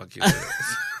 Oh my! I can't say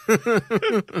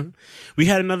that. We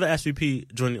had another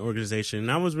SVP join the organization,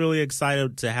 and I was really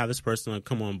excited to have this person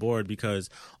come on board because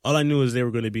all I knew is they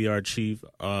were going to be our SVP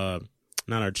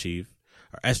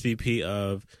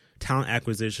of talent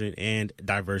acquisition and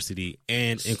diversity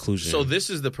and inclusion. So this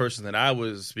is the person that I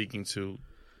was speaking to,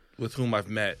 with whom I've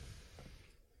met.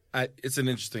 It's an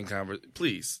interesting conversation.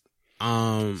 Please.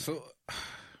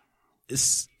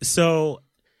 So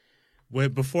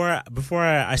before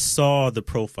I saw the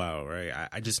profile, right,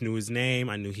 I just knew his name.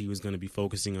 I knew he was going to be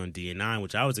focusing on D&I,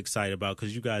 which I was excited about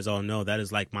because you guys all know that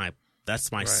is like my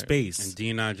space. And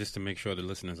D&I, just to make sure the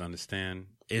listeners understand,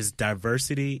 is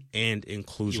diversity and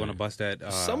inclusion. you want to bust that?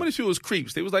 Some of these people was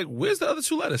creeps. They was like, "Where's the other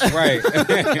 2 letters?" Right.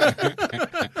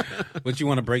 But you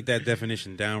want to break that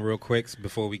definition down real quick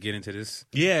before we get into this?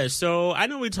 Yeah, so I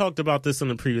know we talked about this on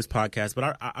the previous podcast,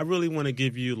 but I really want to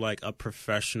give you like a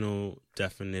professional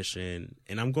definition,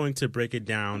 and I'm going to break it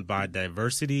down by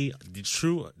diversity, the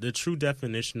true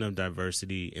definition of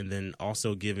diversity, and then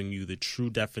also giving you the true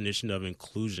definition of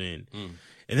inclusion.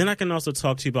 And then I can also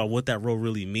talk to you about what that role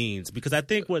really means, because I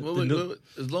think what Wait.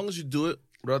 As long as you do it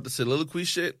without the soliloquy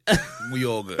shit, we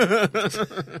all good.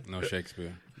 No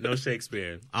Shakespeare. no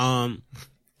Shakespeare. All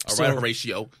right,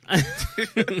 Horatio.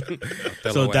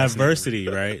 So diversity,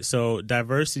 right? So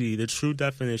diversity, the true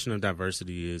definition of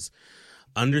diversity is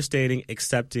understanding,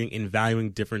 accepting, and valuing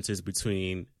differences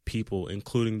between people,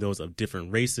 including those of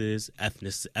different races,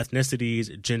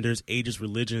 ethnicities, genders, ages,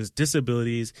 religions,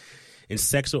 disabilities, and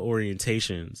sexual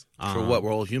orientations. For what?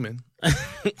 We're all human.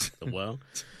 Well,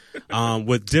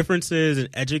 with differences in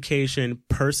education,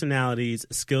 personalities,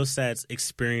 skill sets,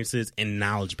 experiences, and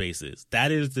knowledge bases.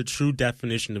 That is the true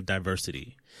definition of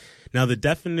diversity. Now, the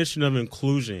definition of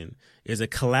inclusion is a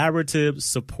collaborative,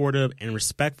 supportive, and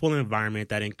respectful environment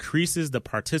that increases the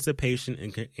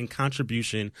participation and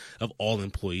contribution of all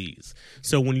employees.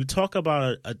 So when you talk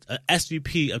about a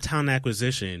SVP of talent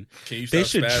acquisition, they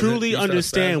should truly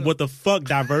understand what the fuck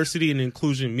diversity and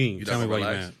inclusion means. Tell me why you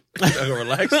mad. You gotta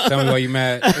relax. Tell me why you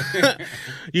mad.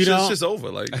 You know, It's just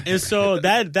over. Like, and so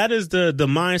that is the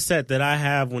mindset that I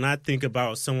have when I think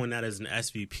about someone that is an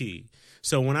SVP.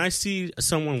 So when I see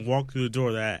someone walk through the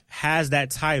door that has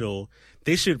that title,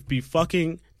 they should be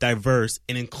fucking diverse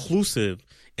and inclusive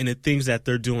in the things that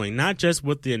they're doing, not just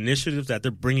with the initiatives that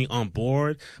they're bringing on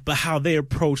board, but how they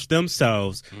approach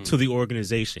themselves to the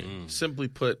organization. simply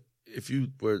put, if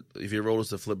your role is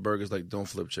to flip burgers, like don't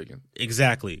flip chicken.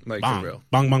 Exactly. Like, bang, for real.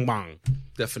 bang, bang, bang.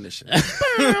 Definition.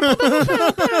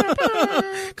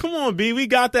 Come on, B, we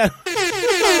got that.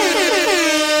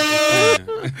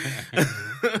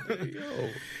 Yo.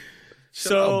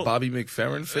 So Bobby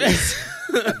McFerrin face.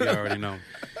 You already know.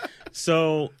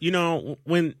 So,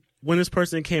 when this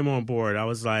person came on board, I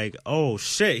was like, oh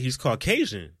shit, he's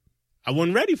Caucasian. I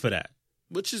wasn't ready for that.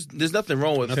 Which is, there's nothing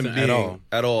wrong with Nothing him being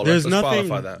at all. There's Let's nothing.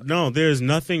 qualify that. No, there's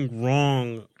nothing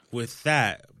wrong with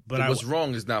that. But What's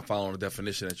wrong is not following the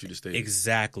definition that you just stated.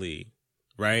 Exactly,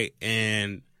 right?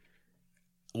 And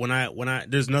when I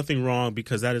there's nothing wrong,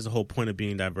 because that is the whole point of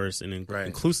being diverse and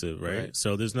inclusive, right?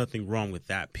 So there's nothing wrong with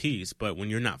that piece. But when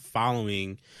you're not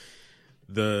following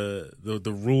the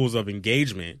rules of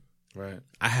engagement, Right.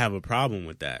 I have a problem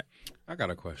with that. I got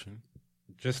a question.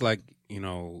 Just like,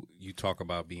 you talk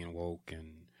about being woke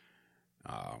and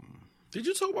Did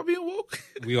you talk about being woke?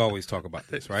 we always talk about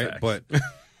this, right? But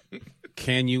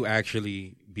can you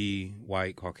actually be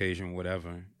white, Caucasian,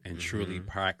 whatever, and truly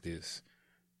practice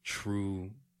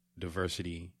true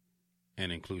diversity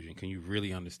and inclusion? Can you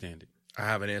really understand it? I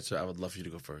have an answer. I would love for you to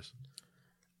go first.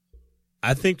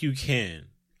 I think you can.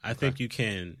 I think you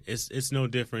can. It's no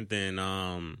different than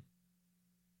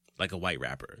like a white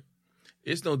rapper.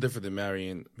 It's no different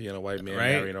than being a white man,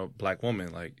 marrying a black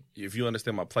woman. Like, if you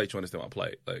understand my plight, you understand my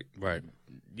plight. Like, Right.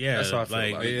 Yeah, That's how I feel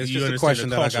like about it. It's you just a understand question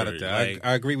the that I culture, got to like-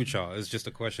 I agree with y'all. It's just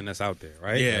a question that's out there,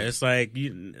 right? Yeah, Like, it's like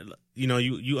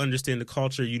you understand the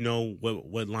culture. You know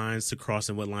what lines to cross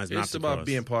and what lines not it's to about cross.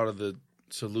 being part of the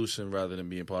solution rather than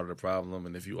being part of the problem.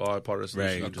 And if you are part of the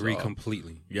solution, Right. you just agree are.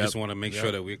 completely. Yep. Just want to make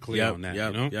sure that we're clear Yep, on that.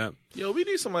 yep, Yep. Yo, we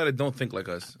need somebody that don't think like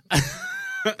us.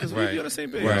 Because we'd Right. be on the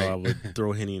same page. Yo, Right. I would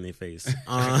throw Henny in their face. Fuck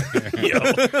out of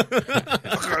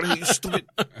here, you stupid.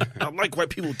 I like white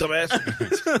people, dumbass.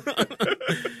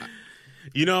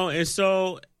 And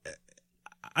so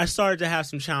I started to have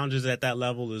some challenges at that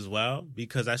level as well,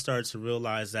 because I started to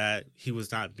realize that he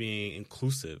was not being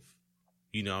inclusive.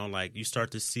 Like you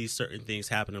start to see certain things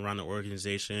happen around the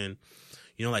organization,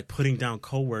 like putting down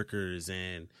coworkers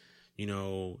and,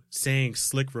 saying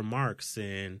slick remarks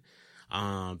and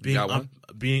being got one?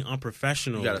 being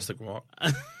unprofessional. You got to stick walk.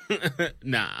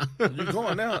 Nah. You're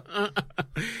going now.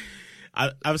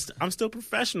 I'm still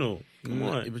professional. Come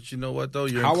on. But you know what, though?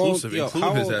 You're How old? inclusive. Yo, Include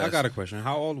how his old? ass. I got a question.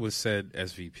 How old was said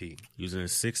SVP? He was in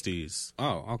his 60s.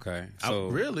 Oh, okay. So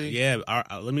Really? Yeah.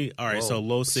 Let me. All right. Whoa. So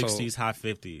low So- 60s, high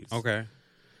 50s. Okay.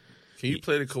 Can you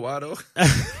play the Kawado?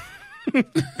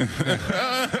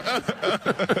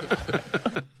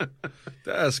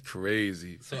 That's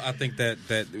crazy. So I think that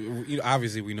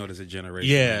obviously we know there's a generation.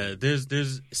 Yeah.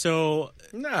 There's so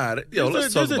Nah, let's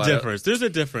there's talk a about difference. There's a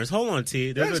difference. Hold on,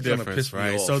 T. There's That's a gonna difference, piss me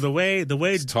right? off. So the way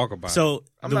Let's talk about so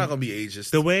I'm not gonna be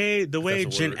ageist. the way that's a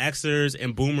Gen word. Xers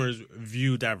and Boomers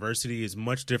view diversity is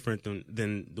much different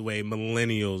than the way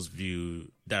Millennials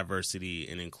view diversity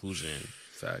and inclusion.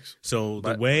 Facts. So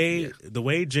But- the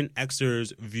way Gen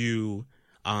Xers view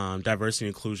diversity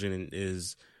and inclusion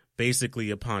is basically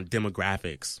upon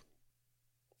demographics.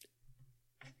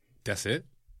 That's it.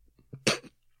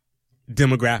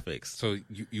 Demographics. So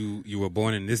you were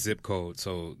born in this zip code,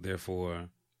 so therefore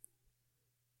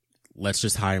Let's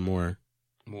just hire more.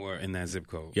 more in that zip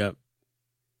code. Yep.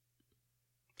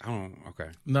 I don't. Okay.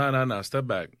 No. Step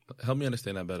back. Help me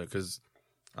understand that better, because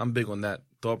I'm big on that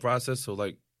thought process. So,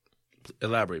 like,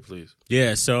 elaborate, please.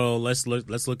 Yeah. So let's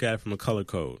look at it from a color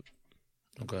code.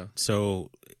 Okay. So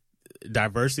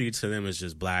diversity to them is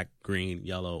just black, green,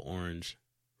 yellow, orange,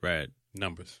 red.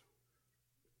 Numbers.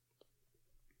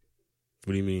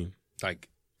 What do you mean? Like,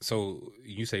 so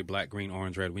you say black, green,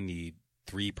 orange, red. We need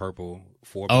 3 purple,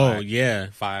 4 Oh black, yeah,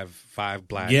 5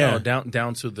 black, Yeah. No,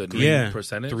 down to the green Yeah.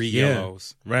 percentage. 3 Yeah.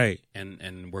 yellows, right.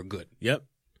 and we're good. Yep.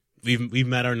 We've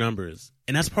met our numbers.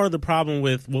 And that's part of the problem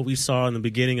with what we saw in the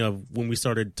beginning of when we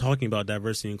started talking about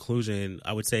diversity and inclusion.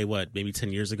 I would say maybe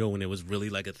 10 years ago, when it was really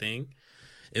like a thing,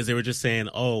 is they were just saying,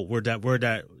 "Oh, we're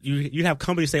that you have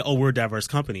companies say, "Oh, we're a diverse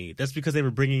company." That's because they were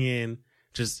bringing in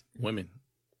just Women.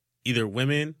 either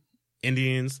women,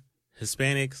 Indians,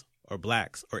 Hispanics, or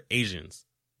blacks or Asians.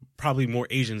 Probably more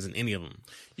Asians than any of them.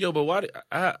 Yo, but why?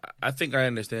 I think I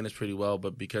understand this pretty well,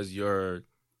 but because you're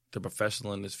the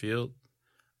professional in this field,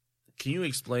 can you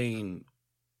explain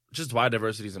just why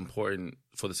diversity is important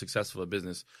for the success of a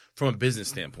business from a business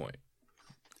standpoint?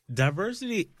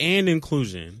 Diversity and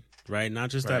inclusion, right? Not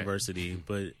just Right. diversity,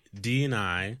 but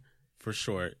D&I for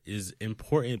short is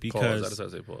important Pause. I because just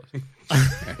had to say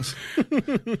pause.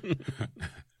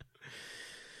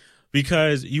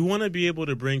 because you want to be able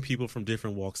to bring people from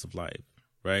different walks of life,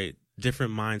 right?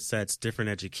 Different mindsets, different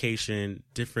education,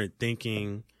 different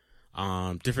thinking,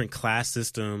 different class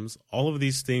systems. All of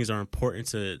these things are important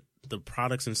to the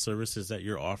products and services that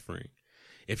you're offering.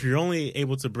 If you're only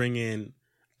able to bring in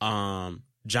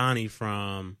Johnny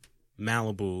from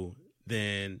Malibu,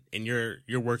 then and you're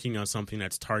working on something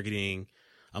that's targeting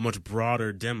a much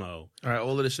broader demo. All right,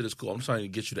 all of this shit is cool. I'm trying to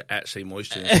get you to @Shea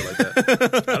Moisture and shit like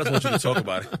that. I just want you to talk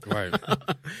about it. Right.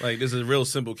 Like, this is a real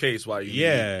simple case why you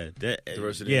need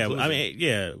diversity. Yeah, and I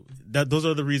inclusion. mean, those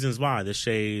are the reasons why. The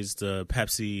Shays, the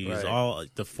Pepsis, Right. all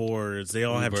the Fords, they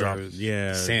all have dropped. Ubers,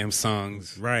 Yeah,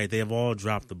 Samsungs. right. They have all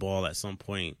dropped the ball at some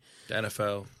point. The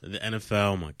NFL. The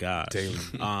NFL, my gosh. Daily.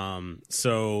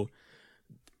 So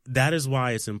that is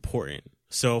why it's important.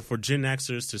 So for Gen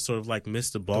Xers to sort of like miss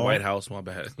the ball, The White House, my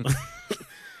bad.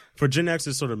 for Gen X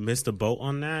to sort of miss the boat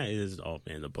on that is,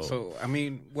 the boat. So I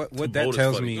mean, what The that boat is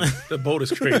tells funny. me, The boat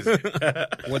is crazy.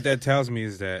 what that tells me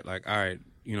is that, like, all right,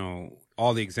 you know,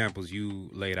 all the examples you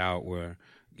laid out were,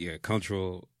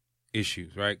 cultural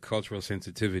issues, right? Cultural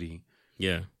sensitivity,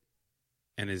 yeah,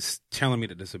 and it's telling me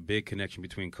that there's a big connection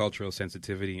between cultural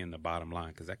sensitivity and the bottom line,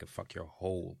 because that could fuck your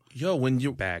whole Yo, when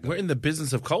you Bag we're up. in the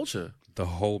business of culture. the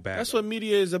whole bag. That's up. what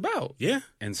media is about. yeah,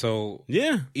 And so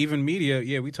yeah. even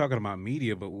media, we talking about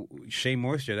media, but Shea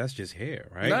Moisture, that's just hair,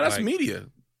 right? No, that's Like, media.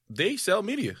 They sell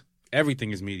media.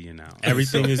 Everything is media now.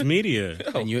 Everything is media.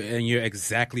 And you're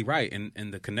exactly right.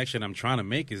 And the connection I'm trying to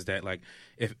make is that, like,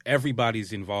 if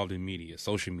everybody's involved in media,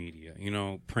 social media,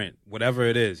 print, whatever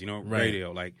it is, Right.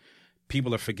 radio, like,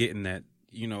 people are forgetting that,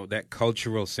 that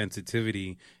cultural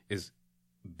sensitivity is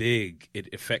big.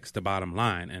 It affects the bottom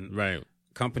line. And Right.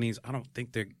 companies, I don't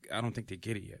think they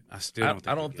get it yet. I still don't think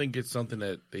I don't they think it's something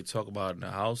that they talk about in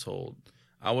the household.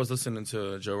 I was listening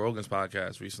to Joe Rogan's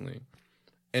podcast recently,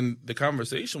 and the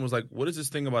conversation was like, what is this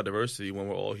thing about diversity when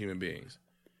we're all human beings?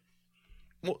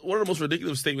 One of the most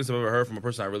ridiculous statements I've ever heard from a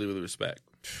person I really, really respect.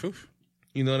 Phew.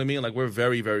 You know what I mean? Like, we're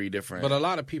very, very different. But a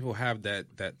lot of people have that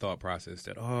thought process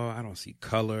that, I don't see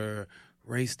color,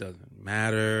 race doesn't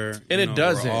matter. and it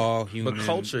doesn't. We're all human. But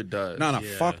culture does. No,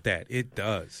 Yeah. fuck that. It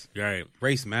does. Right.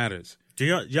 Race matters. Do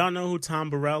y'all know who Tom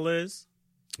Burrell is?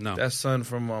 No. That's son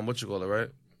from, what you call it, right?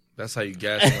 That's how you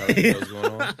gas him out of what's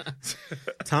going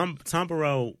on. Tom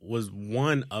Burrell was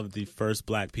one of the first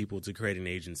black people to create an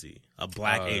agency, a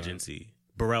black agency,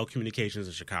 Burrell Communications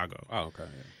in Chicago. Oh, okay.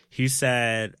 Yeah. He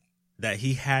said that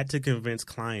he had to convince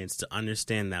clients to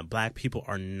understand that black people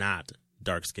are not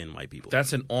dark-skinned white people.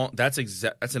 That's an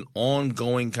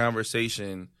ongoing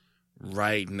conversation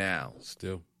right now.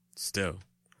 Still.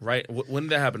 Right? When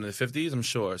did that happen? In the 50s? I'm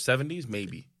sure. 70s?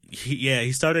 Maybe.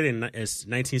 He started in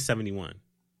 1971.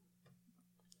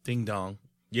 Ding dong.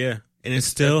 Yeah, and it's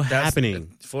still That's-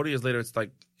 happening. 40 years later, it's like,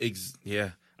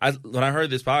 yeah. When I heard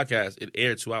this podcast, it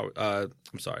aired 2 hours.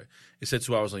 I'm sorry. It said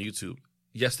 2 hours on YouTube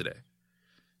yesterday.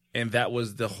 And that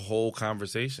was the whole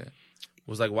conversation. It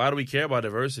was like, why do we care about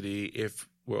diversity if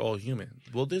we're all human?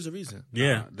 Well, there's a reason.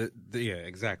 Yeah, Yeah,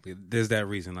 exactly. There's that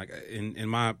reason. Like, in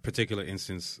my particular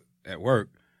instance at work,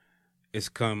 it's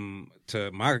come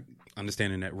to my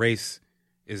understanding that race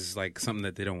is like something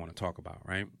that they don't want to talk about,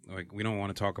 right? Like, we don't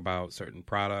want to talk about certain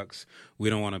products. We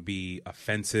don't want to be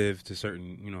offensive to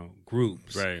certain,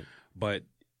 groups. right. But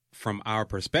from our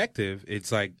perspective,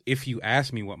 it's like, if you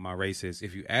ask me what my race is,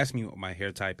 if you ask me what my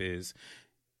hair type is,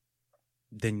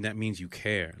 then that means you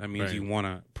care. That means Right. you want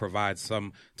to provide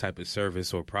some type of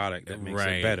service or product that makes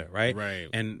Right. it better, right? Right.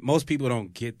 And most people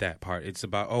don't get that part. It's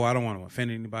about, I don't want to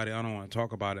offend anybody. I don't want to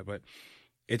talk about it. But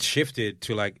it's shifted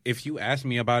to, like, if you ask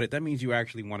me about it, that means you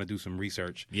actually want to do some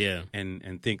research Yeah.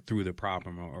 and think through the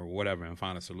problem or whatever and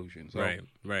find a solution. So,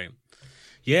 Right.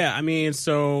 Yeah, I mean,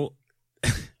 so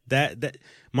that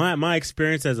my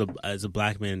experience as a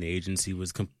black man in the agency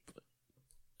was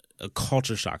a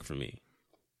culture shock for me.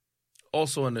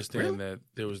 Also understand that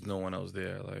there was no one else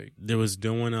there. Like, There was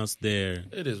no one else there.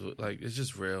 it is, like, it's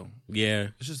just real. Yeah,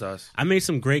 It's just us. I made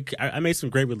some great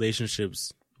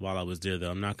relationships while I was there, though.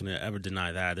 I'm not going to ever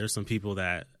deny that. There's some people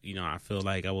that I feel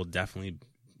like I will definitely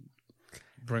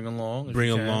Bring along. if bring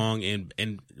you can. along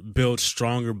and build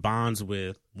stronger bonds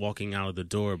with walking out of the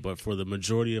door. But for the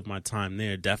majority of my time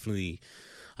there, definitely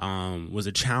was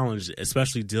a challenge,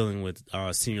 especially dealing with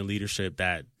senior leadership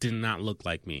that did not look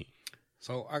like me.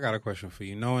 So I got a question for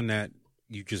you. Knowing that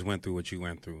you just went through what you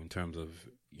went through in terms of,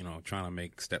 trying to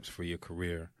make steps for your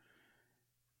career,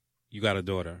 you got a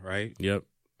daughter, right? Yep.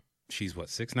 She's what,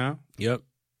 6 now? Yep.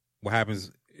 What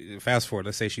happens, fast forward,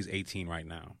 let's say she's 18 right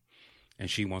now, and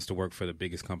she wants to work for the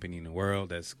biggest company in the world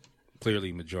that's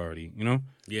clearly majority,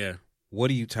 Yeah. What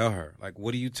do you tell her? Like,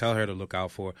 what do you tell her to look out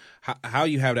for? How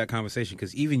you have that conversation?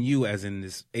 Because even you, as in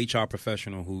this HR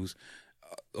professional who's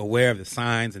aware of the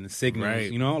signs and the signals,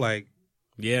 Right. like,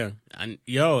 Yeah. And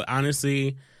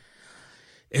honestly,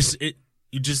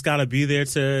 you just gotta be there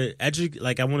to educate.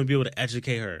 Like, I want to be able to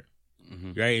educate her,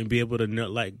 right, and be able to know,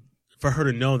 like, for her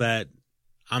to know that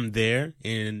I'm there,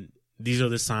 and these are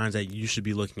the signs that you should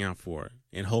be looking out for.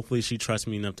 And hopefully, she trusts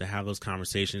me enough to have those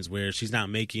conversations where she's not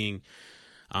making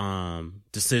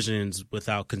decisions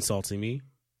without consulting me.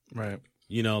 Right.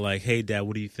 Like, hey, Dad,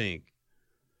 what do you think?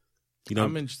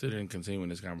 I'm interested in continuing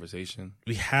this conversation.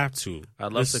 We have to.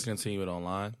 I'd love to continue it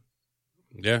online.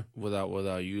 Yeah.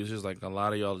 Without users. Like, a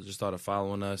lot of y'all just started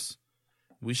following us.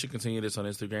 We should continue this on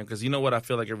Instagram because you know what? I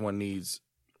feel like everyone needs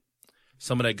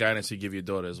some of that guidance you give your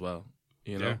daughter as well.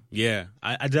 You know? Yeah.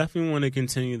 I definitely want to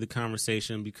continue the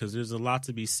conversation because there's a lot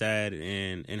to be said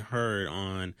and heard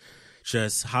on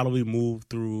just how do we move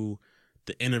through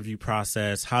the interview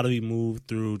process? How do we move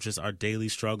through just our daily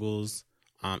struggles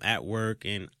at work?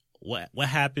 And what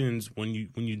happens when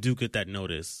you do get that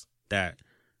notice that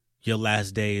your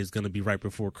last day is going to be right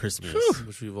before Christmas?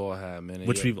 Which we've all had, man.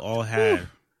 We've all had.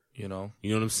 You know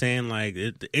what I'm saying? Like,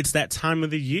 it's that time of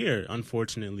the year,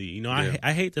 unfortunately.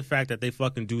 I hate the fact that they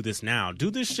fucking do this now. Do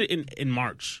this shit in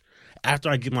March after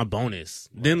I get my bonus.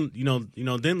 Right. Then,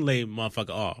 then lay motherfucker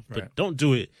off. Right. But don't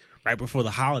do it right before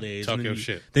the holidays. Talk your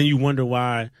shit. Then you wonder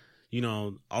why,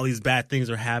 all these bad things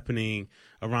are happening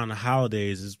around the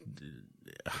holidays.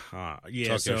 Talk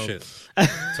your shit.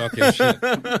 Talk your shit.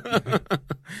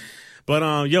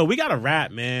 But we gotta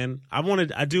wrap, man.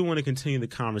 I do want to continue the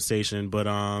conversation, but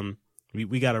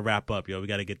we gotta wrap up, yo. We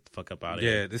gotta get the fuck up out of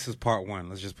here. Yeah, this is part one.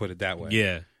 Let's just put it that way.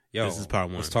 Yeah, yo, this is part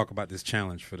one. Let's talk about this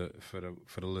challenge for the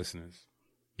listeners.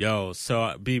 Yo,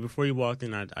 so B, before you walked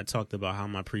in, I talked about how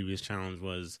my previous challenge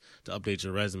was to update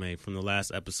your resume from the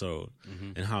last episode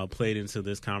and how it played into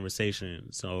this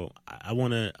conversation. So I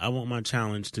want my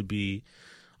challenge to be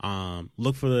my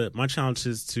challenge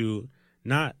is to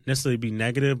not necessarily be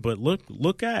negative, but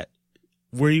look at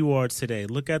where you are today.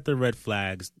 Look at the red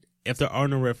flags. If there are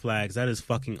no red flags, that is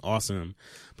fucking awesome.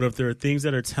 But if there are things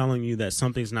that are telling you that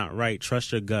something's not right,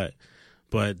 trust your gut.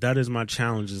 But that is my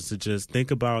challenge, is to just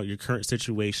think about your current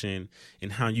situation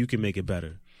and how you can make it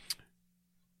better.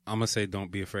 I'm going to say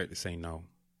don't be afraid to say no.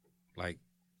 Like,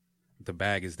 the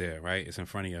bag is there, right? It's in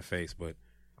front of your face. But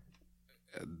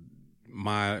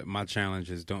my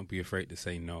challenge is don't be afraid to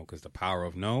say no, because the power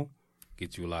of no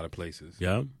gets you a lot of places.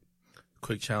 Yeah.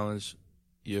 Quick challenge.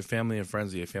 Your family and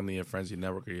friends, your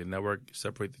network, or your network,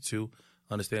 separate the two,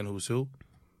 understand who's who,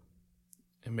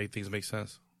 and make things make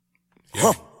sense.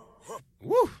 Yeah.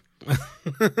 Woo! I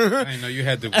didn't know you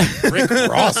had the Rick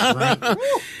Ross grunt.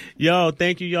 Yo,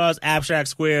 thank you, y'all. It's Abstract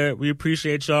Square. We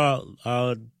appreciate y'all.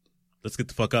 Let's get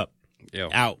the fuck up. Yo.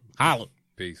 Out. Holla.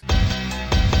 Peace. Yo,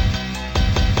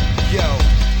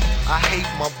 I hate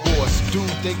my boss. Dude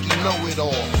think he know it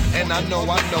all, and I know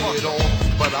it all,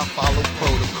 but I follow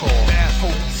protocol.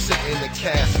 Hope he's sitting in the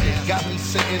casket, got me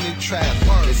sitting in traffic.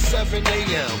 It's 7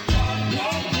 a.m.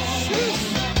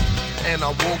 And I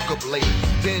woke up late,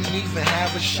 didn't even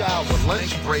have a shower.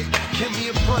 Lunch break, give me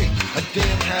a break, a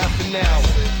damn half an hour.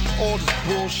 All this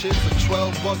bullshit for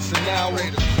 $12 an hour.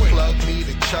 Plug me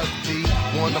to Chuck D,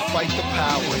 wanna fight the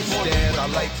power. Instead, I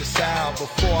like to sound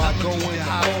before I go in the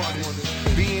office.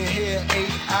 Being here 8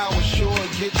 hours sure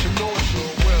get you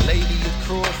nauseous. Lady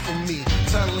across from me,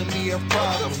 telling me a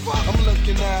problem. I'm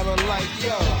looking at her like,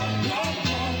 yo,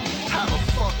 how the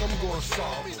fuck I'm gonna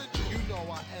solve it? You know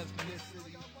I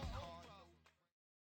ethnicity.